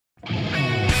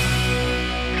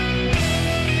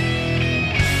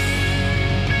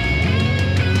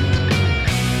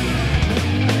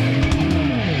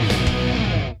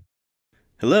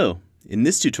Hello! In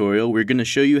this tutorial, we're going to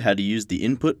show you how to use the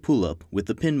input pull-up with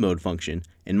the pin mode function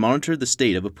and monitor the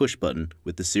state of a push button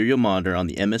with the serial monitor on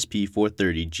the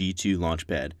MSP430 G2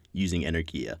 launchpad using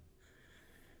Energia.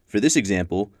 For this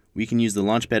example, we can use the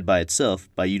launchpad by itself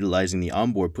by utilizing the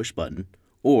onboard push button,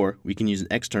 or we can use an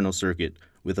external circuit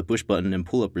with a push button and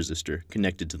pull-up resistor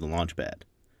connected to the launchpad.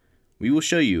 We will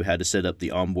show you how to set up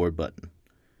the onboard button.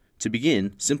 To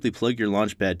begin, simply plug your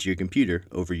launchpad to your computer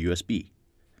over USB.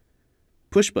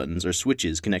 Push buttons or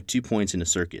switches connect 2 points in a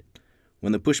circuit.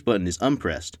 When the push button is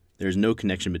unpressed, there is no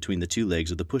connection between the 2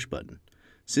 legs of the push button.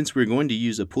 Since we're going to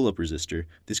use a pull-up resistor,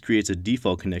 this creates a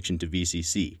default connection to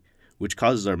VCC, which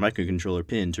causes our microcontroller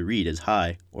pin to read as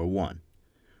high or 1.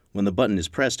 When the button is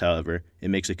pressed, however, it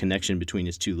makes a connection between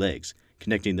its 2 legs,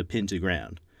 connecting the pin to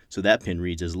ground, so that pin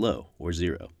reads as low or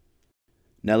 0.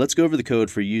 Now let's go over the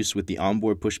code for use with the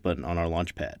onboard push button on our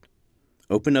launchpad.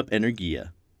 Open up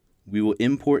Energia. We will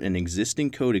import an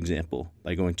existing code example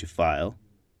by going to File,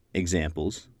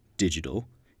 Examples, Digital,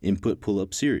 Input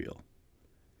Pull-Up Serial.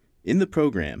 In the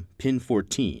program, pin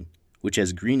 14, which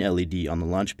has green LED on the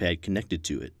launchpad connected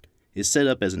to it, is set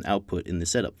up as an output in the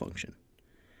setup function.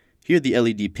 Here the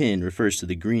LED pin refers to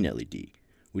the green LED,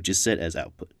 which is set as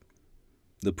output.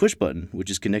 The push button,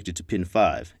 which is connected to pin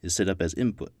 5, is set up as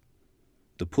input.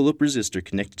 The pull-up resistor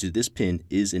connected to this pin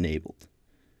is enabled.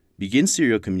 Begin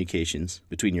serial communications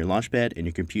between your launchpad and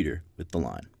your computer with the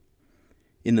line.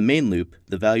 In the main loop,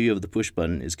 the value of the push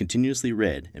button is continuously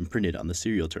read and printed on the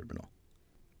serial terminal.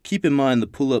 Keep in mind the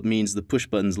pull-up means the push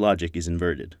button's logic is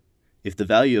inverted. If the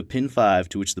value of pin 5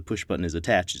 to which the push button is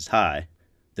attached is high,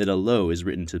 then a low is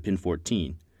written to pin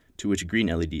 14 to which green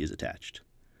LED is attached.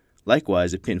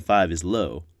 Likewise, if pin 5 is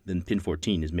low, then pin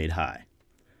 14 is made high.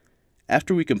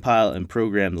 After we compile and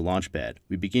program the launchpad,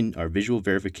 we begin our visual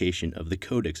verification of the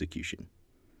code execution.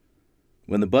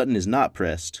 When the button is not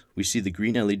pressed, we see the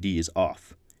green LED is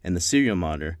off, and the serial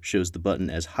monitor shows the button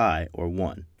as high or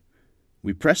 1.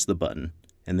 We press the button,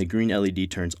 and the green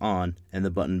LED turns on, and the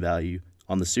button value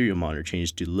on the serial monitor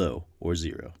changes to low or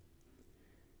 0.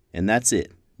 And that's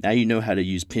it. Now you know how to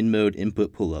use pin mode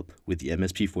input pull-up with the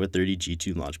MSP430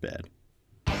 G2 launchpad.